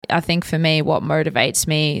I think for me, what motivates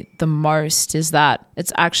me the most is that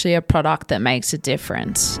it's actually a product that makes a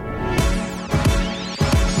difference.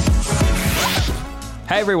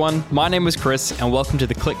 Hey everyone, my name is Chris and welcome to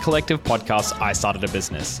the Click Collective podcast, I Started a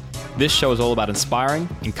Business. This show is all about inspiring,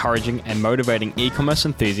 encouraging and motivating e-commerce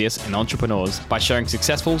enthusiasts and entrepreneurs by sharing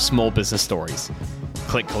successful small business stories.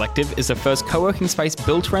 Click Collective is the first co-working space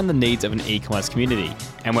built around the needs of an e-commerce community,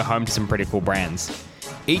 and we're home to some pretty cool brands.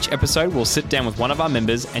 Each episode we'll sit down with one of our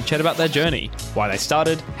members and chat about their journey, why they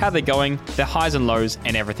started, how they're going, their highs and lows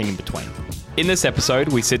and everything in between. In this episode,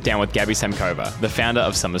 we sit down with Gabby Samkova, the founder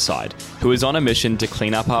of Summerside, who is on a mission to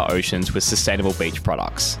clean up our oceans with sustainable beach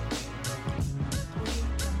products.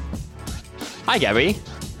 Hi, Gabby.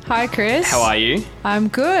 Hi, Chris. How are you? I'm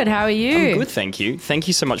good. How are you? I'm good, thank you. Thank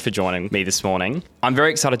you so much for joining me this morning. I'm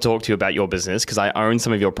very excited to talk to you about your business because I own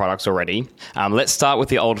some of your products already. Let's start with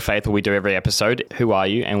the old faithful we do every episode. Who are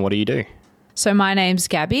you and what do you do? So my name's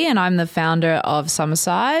Gabby and I'm the founder of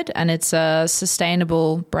Summerside, and it's a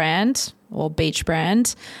sustainable brand or beach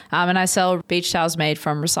brand. And I sell beach towels made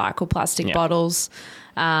from recycled plastic bottles,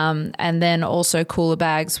 and then also cooler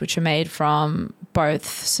bags, which are made from both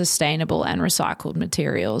sustainable and recycled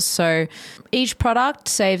materials. So each product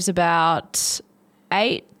saves about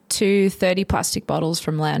 8 to 30 plastic bottles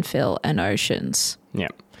from landfill and oceans. Yeah.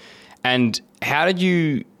 And how did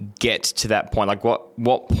you get to that point? Like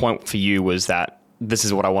what point for you was that this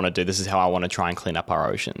is what I want to do, this is how I want to try and clean up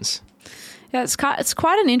our oceans? Yeah, it's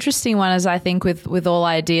quite an interesting one, as I think with all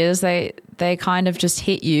ideas, they kind of just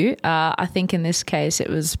hit you. I think in this case it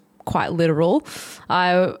was quite literal.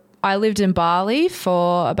 I lived in Bali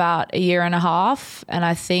for about a year and a half, and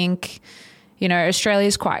I think, you know,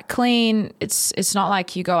 Australia's quite clean. It's not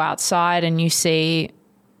like you go outside and you see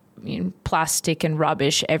plastic and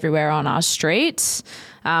rubbish everywhere on our streets,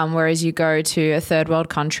 whereas you go to a third world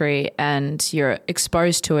country and you're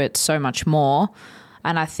exposed to it so much more.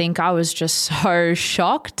 And I think I was just so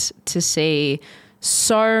shocked to see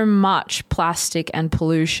so much plastic and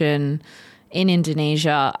pollution in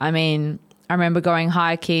Indonesia. I mean, I remember going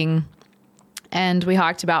hiking, and we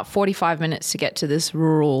hiked about 45 minutes to get to this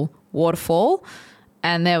rural waterfall,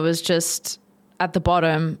 and there was just at the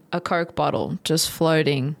bottom a Coke bottle just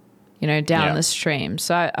floating, down the stream.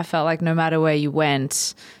 So I felt like no matter where you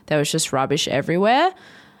went, there was just rubbish everywhere.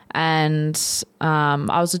 And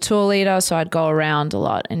I was a tour leader, so I'd go around a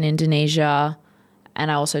lot in Indonesia,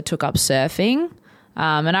 and I also took up surfing.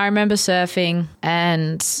 And I remember surfing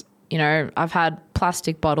and, I've had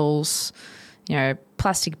plastic bottles,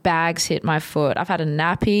 plastic bags hit my foot. I've had a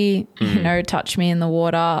nappy, touch me in the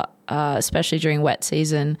water, especially during wet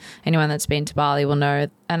season. Anyone that's been to Bali will know.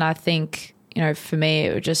 And I think, for me,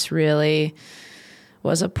 it just really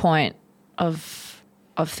was a point of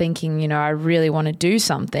thinking, I really want to do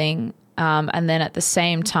something. And then at the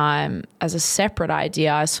same time, as a separate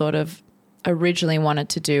idea, I sort of originally wanted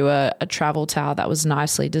to do a travel towel that was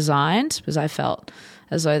nicely designed, because I felt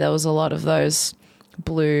as though there was a lot of those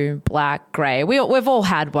blue, black, grey. We've all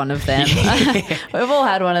had one of them. We've all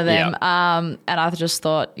had one of them. And I just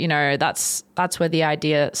thought, that's where the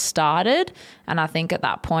idea started. And I think at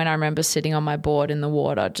that point, I remember sitting on my board in the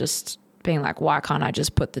water just being like, why can't I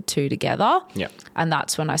just put the two together? Yeah. And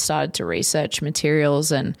that's when I started to research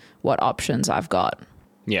materials and what options I've got.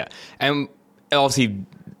 Yeah. And obviously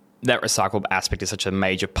that recycled aspect is such a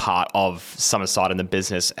major part of Summerside in the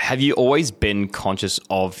business. Have you always been conscious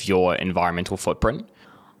of your environmental footprint?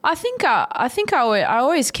 I think I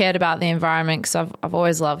always cared about the environment because I've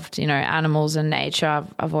always loved, animals and nature.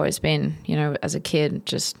 I've always been, as a kid,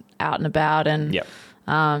 just out and about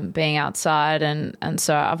and being outside. And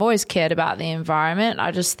so I've always cared about the environment.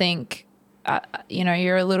 I just think,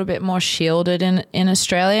 you're a little bit more shielded in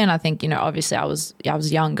Australia. And I think, obviously I was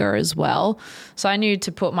younger as well. So I knew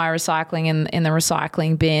to put my recycling in the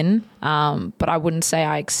recycling bin. But I wouldn't say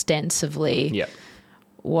I extensively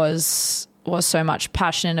was so much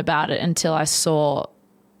passionate about it until I saw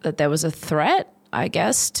that there was a threat, I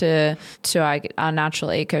guess, to our natural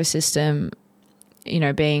ecosystem,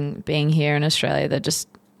 being here in Australia. That just,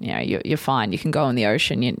 you're fine. You can go in the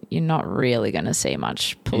ocean. You're not really going to see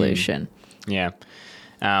much pollution. Yeah.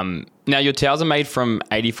 Now, your towels are made from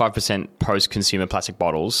 85% post-consumer plastic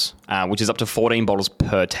bottles, which is up to 14 bottles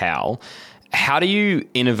per towel. How do you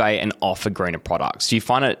innovate and offer greener products? Do you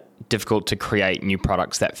find it difficult to create new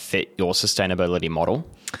products that fit your sustainability model?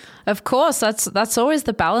 Of course, that's always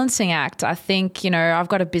the balancing act. I think, I've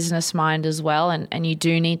got a business mind as well, and you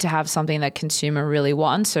do need to have something that consumer really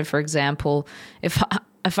wants. So, for example,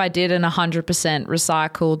 if I did an 100%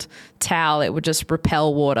 recycled towel, it would just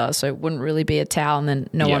repel water. So it wouldn't really be a towel, and then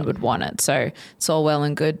no one would want it. So it's all well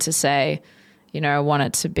and good to say, I want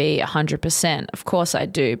it to be 100%. Of course I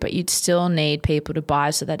do, but you'd still need people to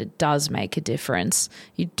buy so that it does make a difference.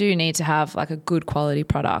 You do need to have like a good quality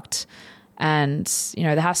product. And,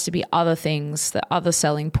 there has to be other things, the other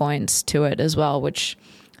selling points to it as well, which,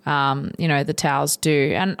 the towels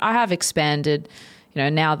do. And I have expanded,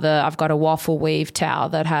 now I've got a waffle weave towel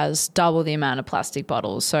that has double the amount of plastic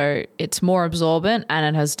bottles. So it's more absorbent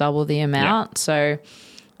and it has double the amount. Yeah. So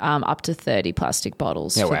up to 30 plastic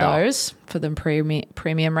bottles those, for the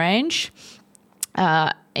premium range.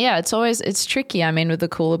 It's tricky. I mean, with the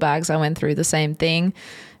cooler bags, I went through the same thing,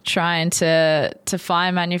 trying to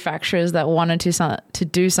find manufacturers that wanted to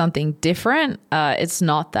do something different. It's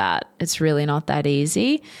really not that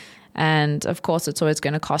easy. And of course it's always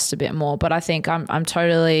going to cost a bit more, but I think I'm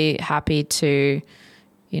totally happy to,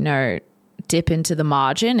 dip into the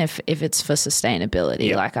margin if it's for sustainability.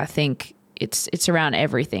 Yep. Like I think it's around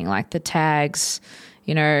everything, like the tags,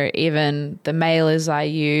 even the mailers I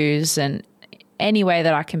use, and any way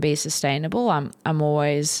that I can be sustainable, I'm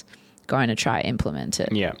always going to try implement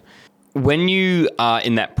it. Yeah. When you are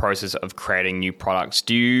in that process of creating new products,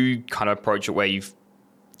 do you kind of approach it where you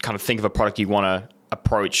kind of think of a product you want to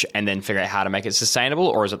approach and then figure out how to make it sustainable,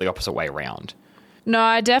 or is it the opposite way around? No,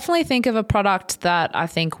 I definitely think of a product that I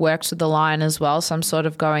think works with the line as well. So I'm sort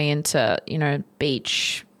of going into,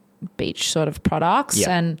 beach sort of products. Yep.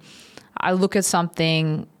 And I look at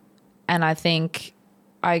something and I think,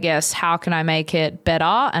 I guess, how can I make it better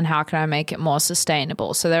and how can I make it more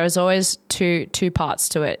sustainable? So there is always two parts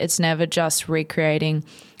to it. It's never just recreating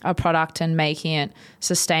a product and making it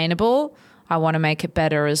sustainable. I want to make it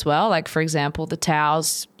better as well. Like, for example, the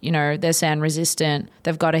towels, they're sand resistant.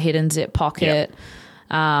 They've got a hidden zip pocket.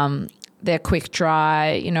 Yep. They're quick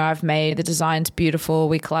dry. I've made the designs beautiful.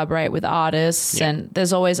 We collaborate with artists. Yep. And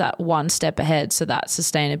there's always that one step ahead, so that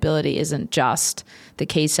sustainability isn't just the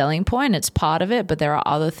key selling point. It's part of it, but there are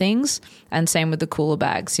other things. And same with the cooler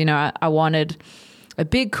bags. I wanted a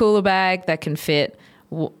big cooler bag that can fit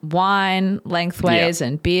wine lengthways, yep,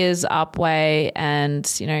 and beers upway, and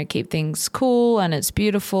keep things cool, and it's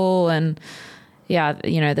beautiful. And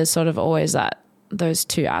there's sort of always those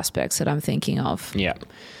two aspects that I'm thinking of. Yeah.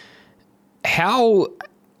 How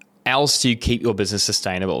else do you keep your business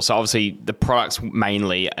sustainable? So obviously the products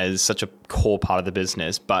mainly is such a core part of the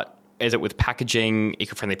business, but is it with packaging,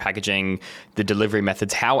 eco-friendly packaging, the delivery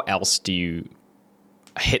methods? How else do you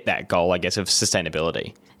hit that goal, I guess, of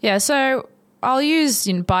sustainability? Yeah, so I'll use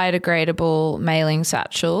biodegradable mailing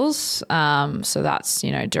satchels. So that's,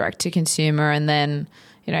 direct to consumer. And then,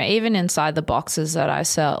 even inside the boxes that I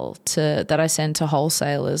send to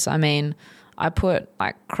wholesalers, I mean, I put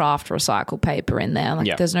like craft recycled paper in there. Like,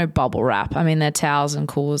 yep, there's no bubble wrap. I mean, they're towels and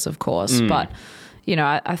coolers, of course, but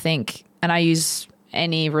I think, and I use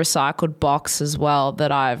any recycled box as well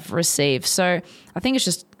that I've received. So I think it's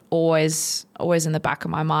just always in the back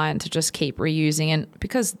of my mind to just keep reusing. And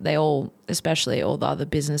because they all, especially all the other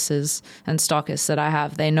businesses and stockists that I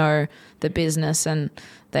have, they know the business and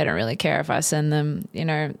they don't really care if I send them,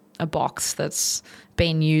 a box that's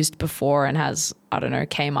been used before and has, I don't know,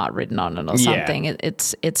 Kmart written on it or something. Yeah.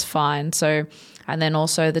 It's fine. So, and then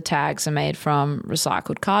also the tags are made from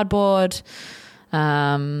recycled cardboard.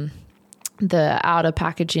 The outer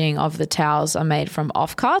packaging of the towels are made from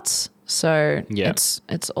offcuts. So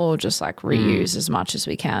it's all just like reuse as much as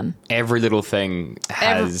we can. Every little thing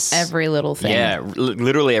has... Every little thing. Yeah,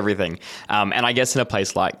 literally everything. And I guess in a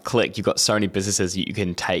place like Click, you've got so many businesses you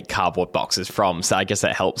can take cardboard boxes from. So I guess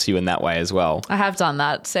that helps you in that way as well. I have done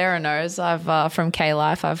that. Sarah knows. I've from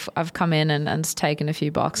K-Life, I've come in and taken a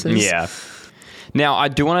few boxes. Yeah. Now, I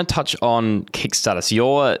do want to touch on Kickstarter. So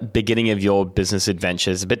your beginning of your business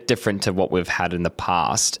adventure is a bit different to what we've had in the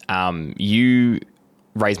past. You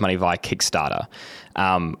raise money via Kickstarter.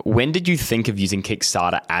 When did you think of using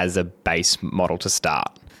Kickstarter as a base model to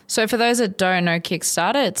start? So for those that don't know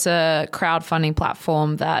Kickstarter, it's a crowdfunding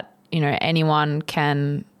platform that, anyone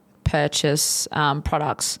can purchase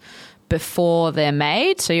products before they're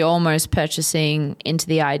made. So you're almost purchasing into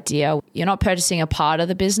the idea. You're not purchasing a part of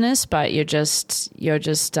the business, but you're just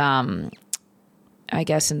I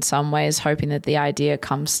guess in some ways hoping that the idea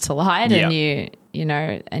comes to light, and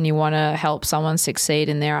you want to help someone succeed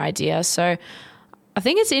in their idea. So I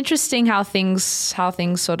think it's interesting how things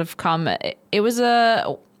sort of come. It was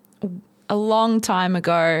a long time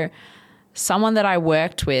ago. Someone that I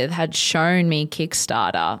worked with had shown me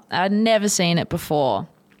Kickstarter. I'd never seen it before.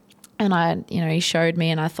 And he showed me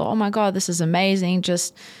and I thought, oh my God, this is amazing.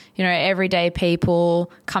 Just, everyday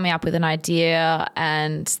people coming up with an idea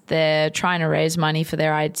and they're trying to raise money for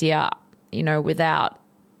their idea, without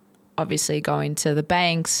obviously going to the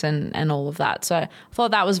banks and all of that. So I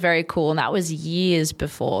thought that was very cool. And that was years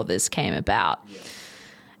before this came about. Yeah.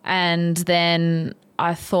 And then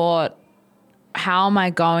I thought, how am I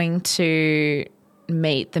going to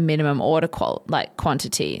meet the minimum order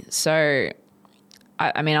quantity? So,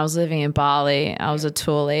 I mean, I was living in Bali. I was a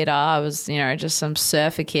tour leader. I was, just some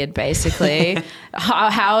surfer kid, basically.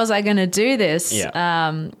 how was I going to do this?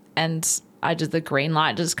 Yeah. And the green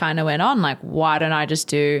light just kind of went on. Like, why don't I just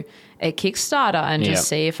do a Kickstarter and just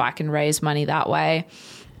see if I can raise money that way?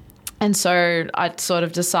 And so I sort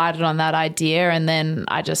of decided on that idea, and then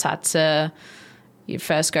I just had to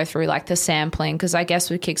first go through like the sampling, because I guess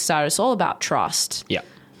with Kickstarter it's all about trust. Yeah.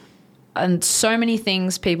 And so many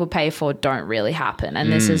things people pay for don't really happen,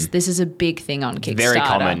 and this is a big thing on Kickstarter. Very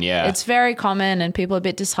common, yeah. It's very common, and people are a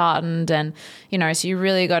bit disheartened, and so you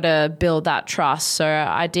really got to build that trust. So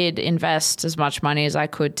I did invest as much money as I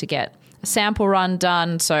could to get a sample run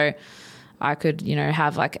done, so I could,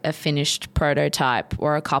 have like a finished prototype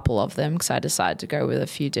or a couple of them, because I decided to go with a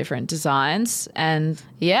few different designs. And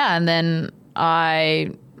and then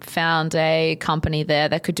I found a company there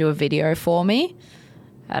that could do a video for me.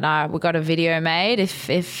 And we got a video made.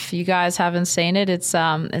 If you guys haven't seen it, it's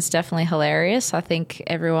definitely hilarious. I think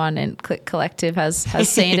everyone in Click Collective has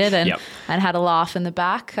seen it and had a laugh in the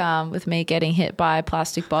back with me getting hit by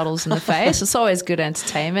plastic bottles in the face. It's always good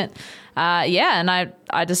entertainment. And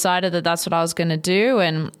I decided that that's what I was going to do,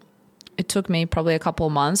 and it took me probably a couple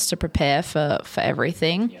of months to prepare for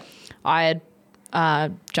everything. Yeah. I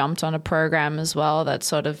had jumped on a program as well that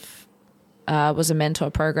sort of was a mentor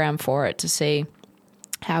program for it, to see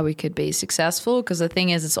how we could be successful, because the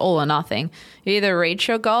thing is, it's all or nothing. You either reach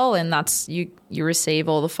your goal and that's you receive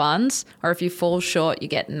all the funds, or if you fall short, you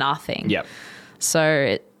get nothing. Yep.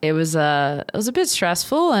 So it was a bit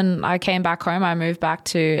stressful, and I came back home. I moved back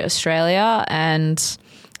to Australia, and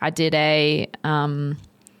I did a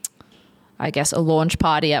launch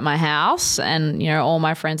party at my house, and all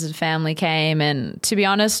my friends and family came, and to be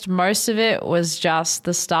honest, most of it was just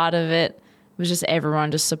the start of it. It was just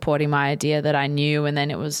everyone just supporting my idea that I knew, and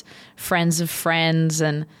then it was friends of friends,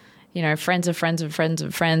 and friends of friends of friends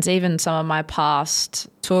of friends. Even some of my past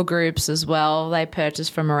tour groups as well, they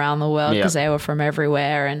purchased from around the world because they were from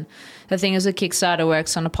everywhere. And the thing is, that Kickstarter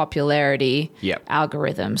works on a popularity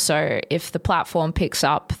algorithm. So if the platform picks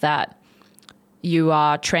up that you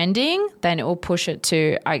are trending, then it will push it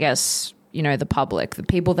to, I guess, the public, the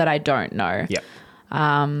people that I don't know.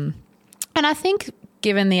 And I think,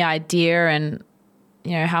 given the idea and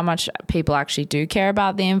how much people actually do care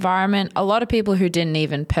about the environment, a lot of people who didn't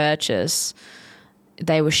even purchase,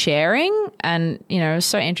 they were sharing. And it was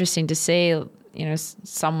so interesting to see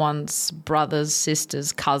someone's brother's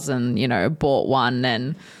sister's cousin bought one,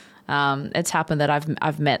 and it's happened that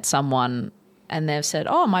I've met someone and they've said,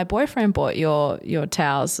 "Oh, my boyfriend bought your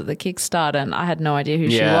towels at the Kickstarter," and I had no idea who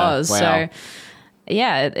she was. Wow. So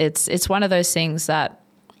it's one of those things that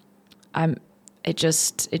it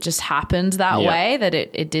just happened that way, that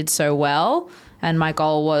it did so well. And my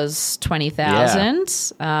goal was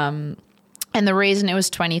 20,000. And the reason it was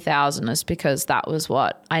 20,000 is because that was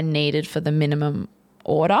what I needed for the minimum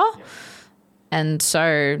order. And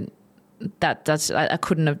so I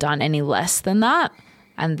couldn't have done any less than that.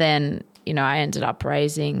 And then, I ended up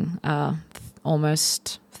raising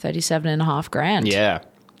almost 37.5 grand. Yeah.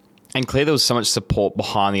 And clearly there was so much support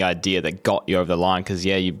behind the idea that got you over the line, because,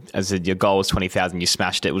 as I said, your goal was 20,000, you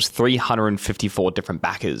smashed it. It was 354 different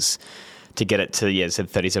backers to get it to, said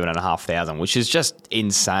 37,500, which is just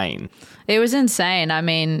insane. It was insane. I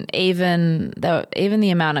mean, even the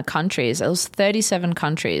amount of countries, it was 37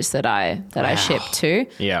 countries that I shipped to.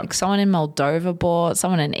 Yeah. Like someone in Moldova bought,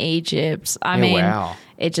 someone in Egypt.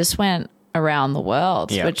 It just went around the world,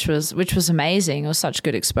 which was amazing. It was such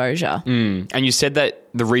good exposure. And you said that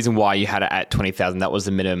the reason why you had it at 20,000, that was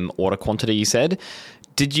the minimum order quantity, you said.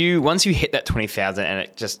 Did you, once you hit that 20,000 and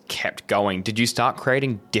it just kept going, did you start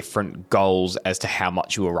creating different goals as to how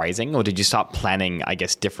much you were raising, or did you start planning, I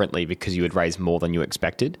guess, differently because you had raised more than you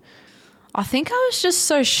expected? I think I was just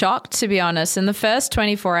so shocked, to be honest. In the first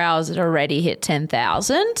 24 hours, it already hit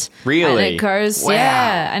 10,000. Really? And it goes,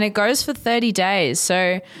 and it goes for 30 days.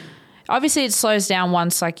 So obviously it slows down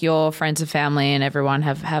once like your friends and family and everyone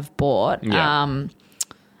have bought. Yeah.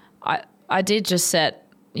 I did just set,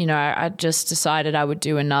 I just decided I would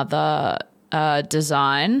do another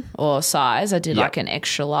design or size. I did like an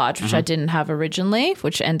extra large, which I didn't have originally,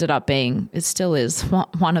 which ended up being, it still is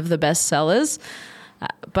one of the best sellers.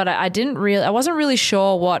 But I wasn't really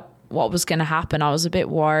sure what was going to happen. I was a bit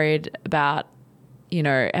worried about,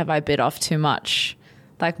 have I bit off too much,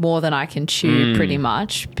 like more than I can chew pretty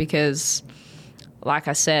much, because like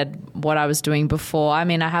I said, what I was doing before. I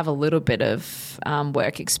mean, I have a little bit of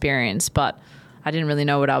work experience, but I didn't really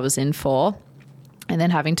know what I was in for. And then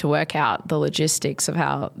having to work out the logistics of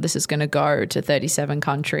how this is going to go to 37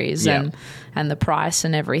 countries and the price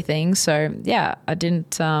and everything. So yeah, I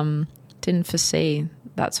didn't foresee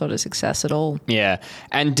that sort of success at all. Yeah.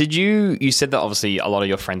 And you said that obviously a lot of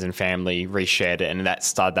your friends and family reshared it and that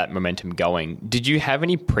started that momentum going. Did you have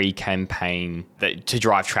any pre-campaign to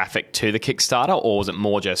drive traffic to the Kickstarter, or was it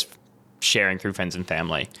more just sharing through friends and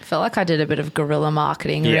family? I felt like I did a bit of guerrilla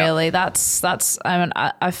marketing, really. That's, I mean,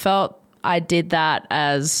 I felt I did that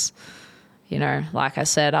as, you know, like I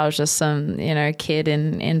said, I was just some, you know, kid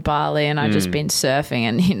in Bali, and I'd just been surfing,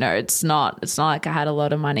 and, you know, it's not like I had a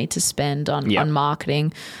lot of money to spend on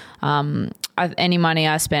marketing. Any money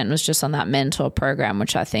I spent was just on that mentor program,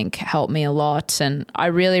 which I think helped me a lot. And I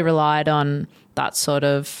really relied on that sort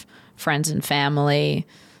of friends and family,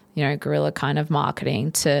 you know, guerrilla kind of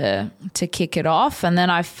marketing to kick it off. And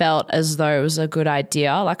then I felt as though it was a good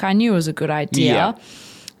idea. Like, I knew it was a good idea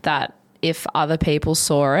that if other people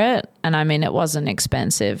saw it, and I mean, it wasn't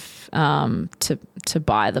expensive to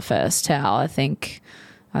buy the first towel. I think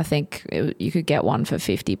you could get one for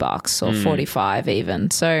 $50 or 45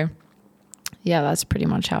 even. So yeah, that's pretty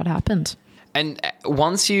much how it happened. And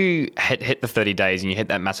once you hit the 30 days and you hit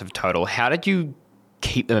that massive total, how did you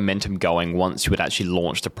keep the momentum going once you had actually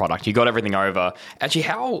launched the product? You got everything over. Actually,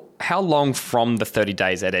 how long from the 30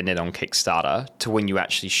 days that ended on Kickstarter to when you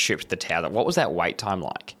actually shipped the towel? What was that wait time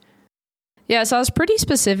like? Yeah, so I was pretty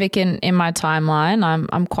specific in my timeline.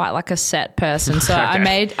 I'm quite like a set person. So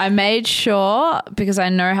okay. I made sure, because I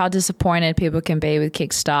know how disappointed people can be with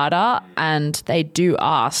Kickstarter, and they do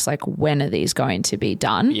ask, like, when are these going to be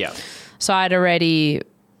done? Yeah. So I'd already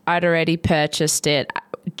purchased it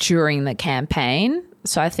during the campaign.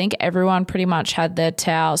 So I think everyone pretty much had their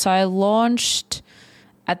towel. So I launched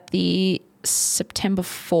at the September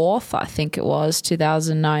 4th, I think it was,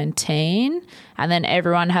 2019. And then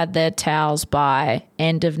everyone had their towels by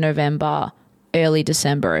end of November, early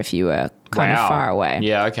December if you were kind of far away.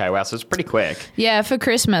 Yeah, okay. Wow, so it's pretty quick. Yeah, for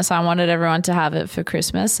Christmas. I wanted everyone to have it for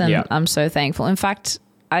Christmas, and I'm so thankful. In fact,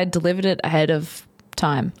 I delivered it ahead of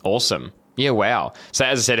time. Awesome. Yeah, wow. So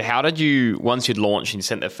as I said, how did you, once you'd launched and you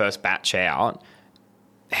sent the first batch out,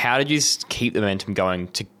 how did you keep the momentum going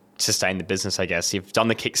to sustain the business, I guess? You've done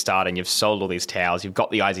the Kickstarter and you've sold all these towels. You've got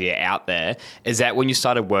the idea out there. Is that when you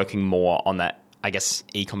started working more on that, I guess,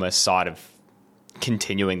 e-commerce side of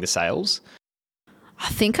continuing the sales? I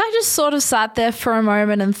think I just sort of sat there for a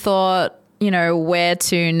moment and thought, you know, where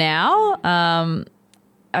to now?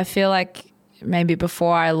 I feel like maybe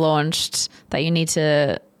before I launched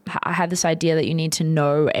that I had this idea that you need to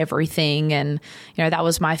know everything. And, you know, that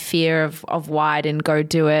was my fear of why I didn't go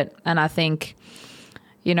do it. And I think,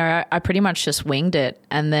 you know, I pretty much just winged it.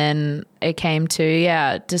 And then it came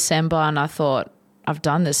to, December, and I thought, I've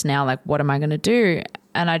done this now. Like, what am I going to do?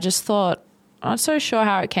 And I just thought, I'm not so sure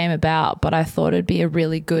how it came about, but I thought it'd be a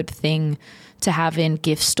really good thing to have in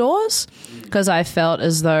gift stores, because I felt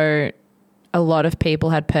as though a lot of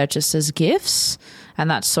people had purchased as gifts. And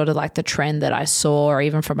that's sort of like the trend that I saw, or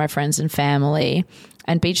even from my friends and family.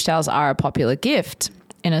 And beach towels are a popular gift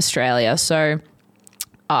in Australia. So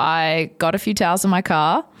I got a few towels in my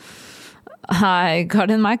car. I got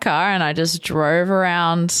in my car and I just drove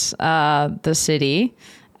around the city,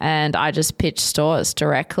 and I just pitched stores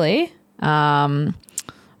directly.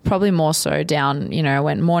 Probably more so down, you know,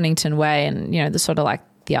 went Mornington Way and, you know, the sort of like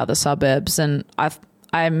the other suburbs. And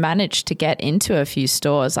I managed to get into a few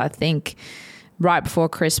stores. I think right before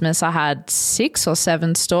Christmas I had 6 or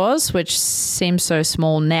 7 stores, which seems so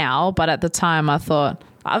small now, but at the time I thought,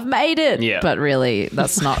 I've made it. Yeah. But really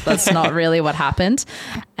that's not really what happened.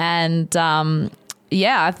 And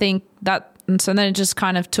I think that, and so then it just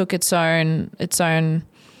kind of took its own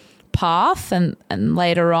path, and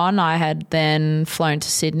later on I had then flown to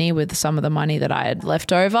Sydney with some of the money that I had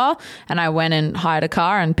left over, and I went and hired a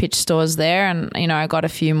car and pitched stores there, and, you know, I got a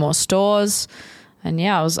few more stores, and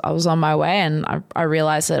I was on my way, and I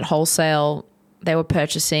realized that wholesale, they were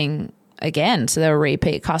purchasing again, so they were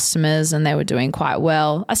repeat customers and they were doing quite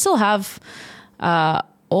well. I still have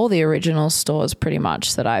all the original stores pretty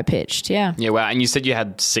much that I pitched. Yeah, wow. And you said you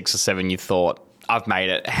had 6 or 7, you thought, I've made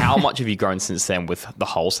it. How much have you grown since then with the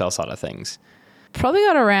wholesale side of things? Probably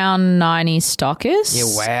got around 90 stockists.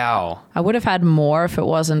 Yeah, wow. I would have had more if it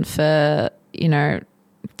wasn't for, you know,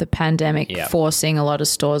 the pandemic forcing a lot of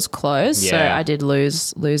stores closed. Yeah. So I did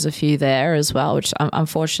lose a few there as well, which I'm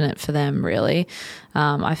unfortunate for them, really.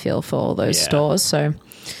 I feel for all those stores. So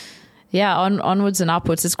yeah, onwards and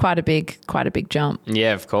upwards. It's quite a big jump.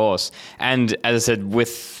 Yeah, of course. And as I said,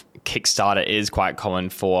 with Kickstarter is quite common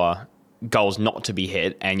for goals not to be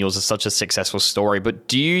hit, and yours is such a successful story. But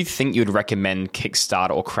do you think you'd recommend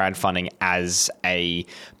Kickstarter or crowdfunding as a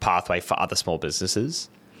pathway for other small businesses?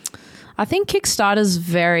 I think Kickstarter is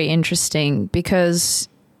very interesting because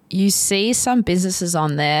you see some businesses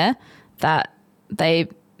on there that they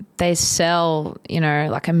sell,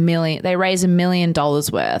 like they raise $1 million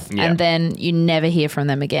worth, and then you never hear from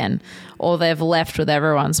them again, or they've left with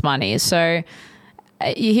everyone's money. So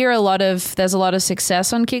you hear there's a lot of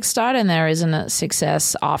success on Kickstarter, and there isn't a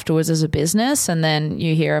success afterwards as a business. And then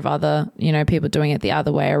you hear of other, people doing it the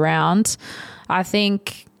other way around. I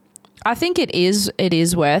think it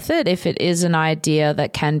is worth it if it is an idea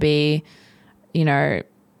that can be,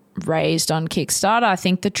 raised on Kickstarter. I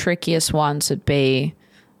think the trickiest ones would be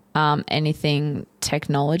anything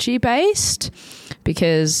technology based,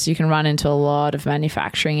 because you can run into a lot of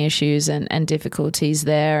manufacturing issues and difficulties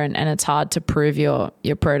there, and it's hard to prove your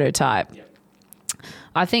prototype. Yep.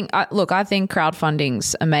 I think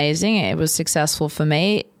crowdfunding's amazing. It was successful for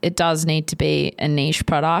me. It does need to be a niche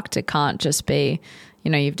product. It can't just be,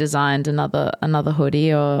 you've designed another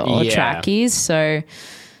hoodie or trackies. So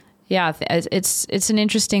yeah, it's an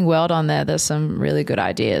interesting world on there. There's some really good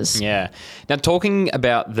ideas. Yeah. Now, talking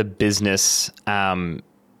about the business,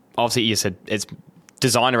 obviously you said it's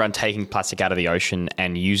designed around taking plastic out of the ocean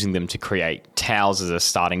and using them to create towels as a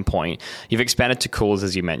starting point. You've expanded to coolers,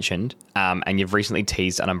 as you mentioned, and you've recently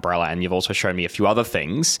teased an umbrella, and you've also shown me a few other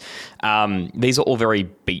things. These are all very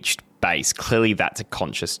beach-based. Clearly, that's a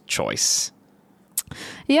conscious choice.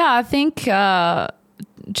 Yeah, I think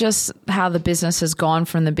just how the business has gone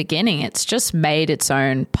from the beginning, it's just made its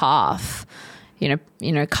own path.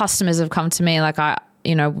 Customers have come to me like, I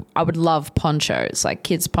would love ponchos, like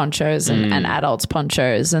kids ponchos and adults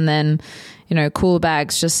ponchos. And then, cooler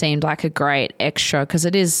bags just seemed like a great extra because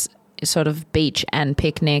it is sort of beach and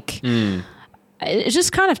picnic. It's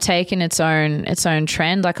just kind of taken its own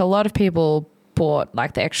trend. Like a lot of people bought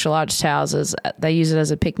like the extra large towels they use it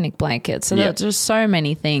as a picnic blanket. So there's just so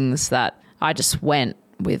many things that I just went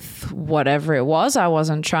with whatever it was. I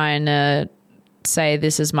wasn't trying to say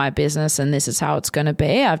this is my business and this is how it's going to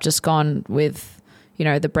be. I've just gone with,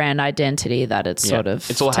 the brand identity that it's sort of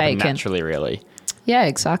it's all taken. happened naturally, really. Yeah,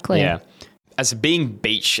 exactly. Yeah. As being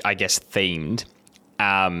beach, I guess, themed,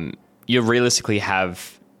 you realistically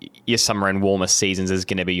have your summer and warmer seasons is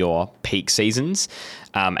going to be your peak seasons,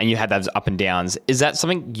 and you had those up and downs. Is that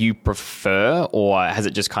something you prefer, or has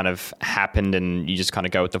it just kind of happened and you just kind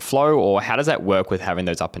of go with the flow, or how does that work with having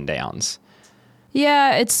those up and downs?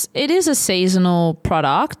 Yeah, it is a seasonal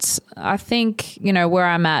product. I think, where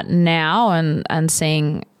I'm at now and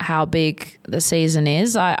seeing how big the season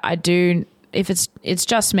is, I do, if it's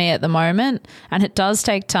just me at the moment, and it does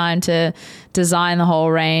take time to design the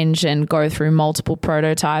whole range and go through multiple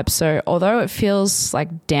prototypes. So although it feels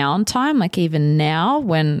like downtime, like even now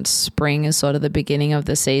when spring is sort of the beginning of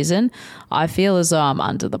the season, I feel as though I'm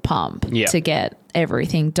under the pump to get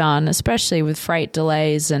everything done, especially with freight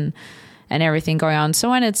delays and everything going on. So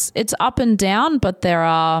when it's up and down, but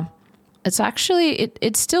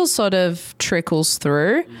it still sort of trickles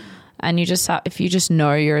through. And you just if you just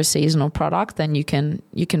know you're a seasonal product, then you can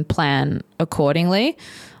plan accordingly.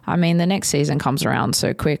 I mean, the next season comes around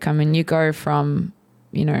so quick. I mean, you go from,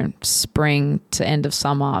 spring to end of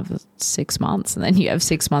summer, 6 months, and then you have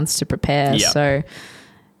 6 months to prepare. Yep. So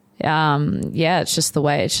it's just the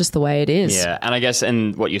way it is. Yeah. And I guess,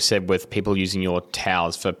 and what you said with people using your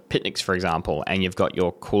towels for picnics, for example, and you've got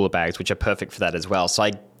your cooler bags, which are perfect for that as well. So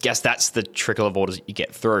I guess that's the trickle of orders that you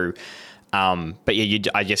get through. But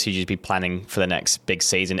yeah, I guess you'd just be planning for the next big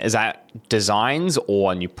season. Is that designs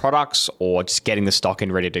or new products or just getting the stock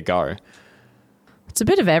in ready to go? It's a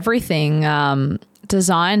bit of everything.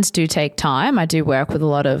 Designs do take time. I do work with a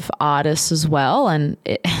lot of artists as well, and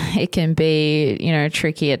it can be,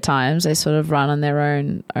 tricky at times. They sort of run on their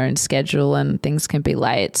own schedule and things can be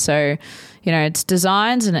late. So, it's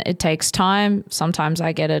designs and it takes time. Sometimes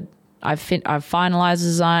I've finalized a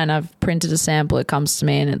design, I've printed a sample, it comes to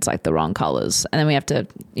me and it's like the wrong colors. And then we have to,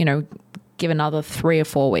 give another 3 or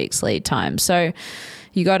 4 weeks lead time. So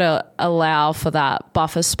you got to allow for that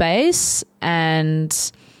buffer space,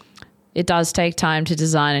 and it does take time to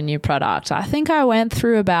design a new product. I think I went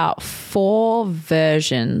through about 4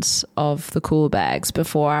 versions of the cooler bags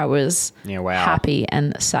before I was happy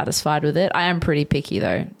and satisfied with it. I am pretty picky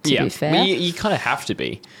though, to be fair. Well, you kind of have to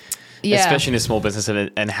be. Yeah. Especially in a small business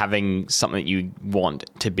and having something that you want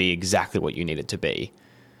to be exactly what you need it to be.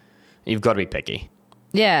 You've got to be picky.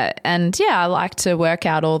 Yeah, and I like to work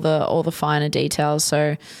out all the finer details,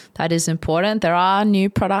 so that is important. There are new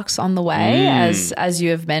products on the way, as you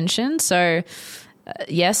have mentioned. So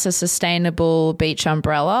yes, a sustainable beach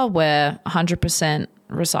umbrella where 100%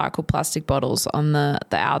 recycled plastic bottles on the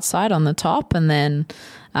outside, on the top, and then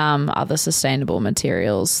other sustainable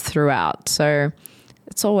materials throughout. So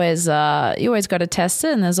it's always you always got to test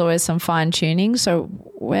it, and there's always some fine tuning. So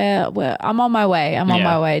I'm on my way. I'm on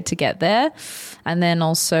my way to get there. And then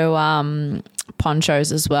also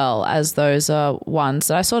ponchos as well, as those are ones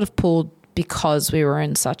that I sort of pulled because we were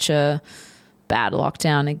in such a bad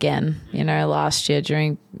lockdown again, last year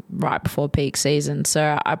right before peak season.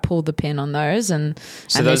 So I pulled the pin on those. And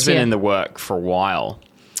those have been in the work for a while.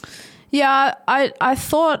 Yeah, I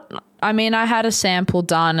thought, I had a sample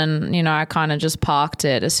done, and, I kind of just parked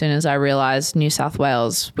it as soon as I realized New South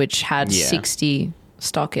Wales, which had 60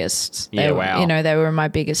 stockists. Wow. They were my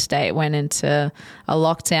biggest state, went into a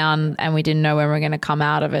lockdown, and we didn't know when we were going to come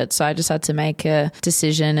out of it. So I just had to make a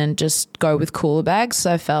decision and just go with cooler bags.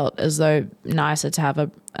 So I felt as though nicer to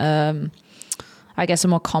have a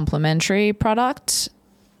more complimentary product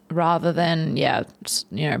rather than,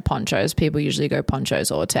 ponchos. People usually go ponchos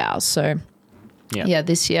or towels. So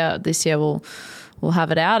this year we'll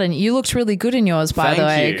have it out. And you looked really good in yours, by the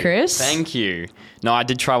way, Chris. Thank you. No, I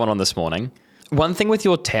did try one on this morning. One thing with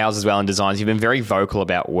your towels as well and designs, you've been very vocal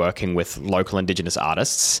about working with local Indigenous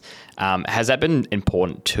artists. Has that been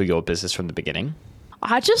important to your business from the beginning?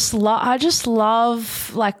 I just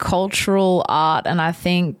love like cultural art, and I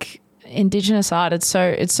think Indigenous art, it's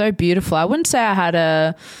so beautiful. I wouldn't say I had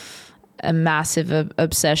a massive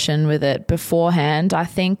obsession with it beforehand. I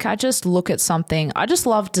think I just look at something. I just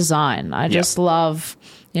love design. I just love,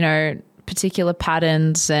 particular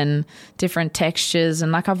patterns and different textures,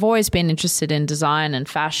 and like I've always been interested in design and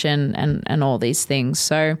fashion and all these things.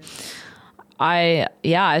 So I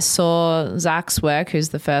saw Zach's work, who's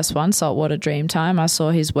the first one, Saltwater Dreamtime. I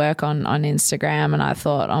saw his work on Instagram, and I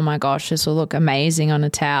thought, oh my gosh, this will look amazing on a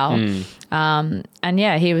towel. And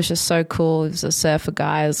he was just so cool. He was a surfer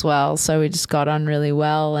guy as well, so we just got on really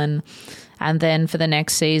well. And then for the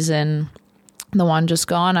next season, the one just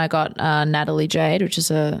gone, I got Natalie Jade, which is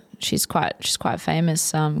she's quite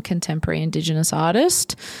famous contemporary Indigenous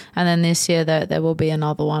artist. And then this year there will be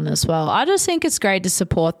another one as well. I just think it's great to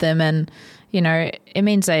support them, and it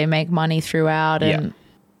means they make money throughout. And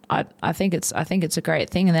I think it's a great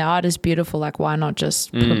thing, and the art is beautiful. Like, why not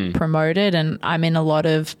just promote it? And I'm in a lot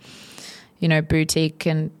of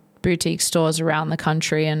boutique stores around the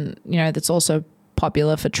country, and that's also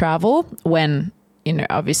popular for travel when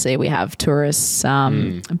obviously we have tourists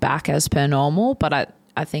back as per normal, but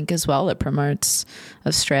I think as well it promotes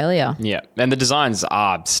Australia. Yeah, and the designs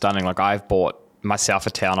are stunning. Like, I've bought myself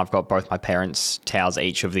a towel, and I've got both my parents' towels,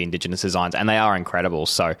 each of the Indigenous designs, and they are incredible.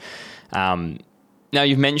 So now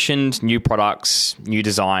you've mentioned new products, new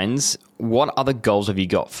designs. What other goals have you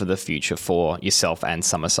got for the future for yourself and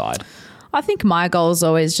Summerside? I think my goal has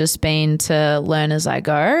always just been to learn as I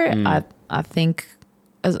go. I think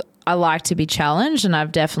I like to be challenged, and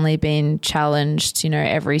I've definitely been challenged,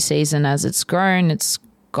 every season as it's grown. It's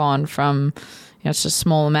gone from, it's a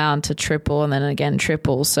small amount to triple, and then again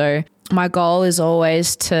triple. So my goal is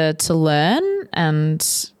always to learn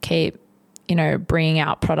and keep, bringing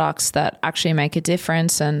out products that actually make a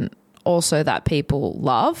difference, and also that people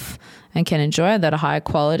love and can enjoy, that are high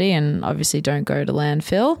quality and obviously don't go to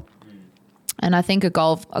landfill. And I think a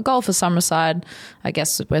goal for Summerside, I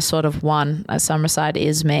guess we're sort of one, as Summerside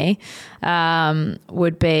is me,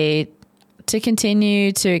 would be to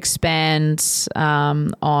continue to expand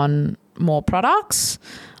on more products.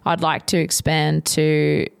 I'd like to expand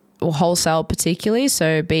to wholesale particularly,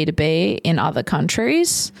 so B2B in other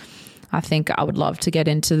countries. I think I would love to get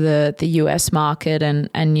into the US market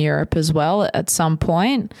and Europe as well at some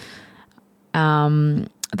point.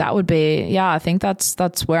 That would be, I think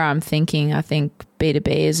that's where I'm thinking. I think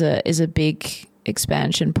B2B is a big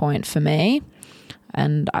expansion point for me.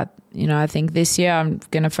 And I think this year I'm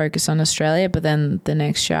going to focus on Australia, but then the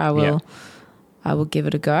next year I will give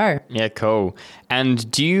it a go. Yeah, cool. And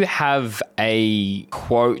do you have a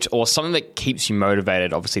quote or something that keeps you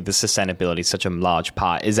motivated? Obviously, the sustainability is such a large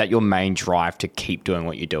part. Is that your main drive to keep doing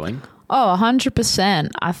what you're doing? Oh, 100%.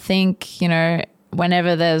 I think,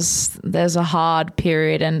 whenever there's a hard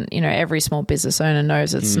period, and every small business owner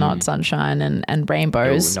knows it's not sunshine and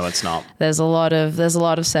rainbows. Ooh, no, it's not. There's a lot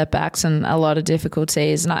of setbacks and a lot of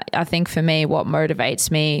difficulties, and I think for me what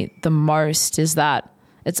motivates me the most is that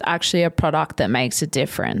it's actually a product that makes a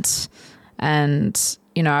difference. And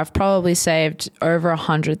I've probably saved over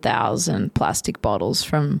 100,000 plastic bottles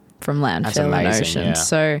from landfill and ocean. Yeah.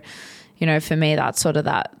 So for me that's sort of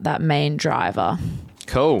that main driver.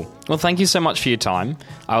 Cool. Well, thank you so much for your time.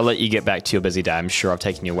 I'll let you get back to your busy day. I'm sure I've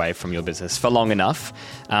taken you away from your business for long enough.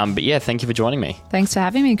 But yeah, thank you for joining me. Thanks for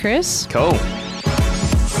having me, Chris. Cool.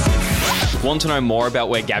 Want to know more about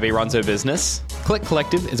where Gabby runs her business? Click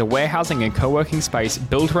Collective is a warehousing and co-working space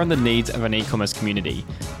built around the needs of an e-commerce community.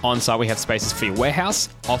 On site, we have spaces for your warehouse,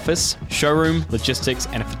 office, showroom, logistics,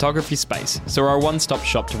 and a photography space. So we're a one-stop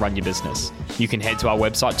shop to run your business. You can head to our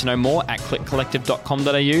website to know more at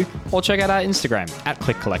clickcollective.com.au or check out our Instagram at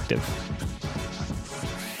clickcollective.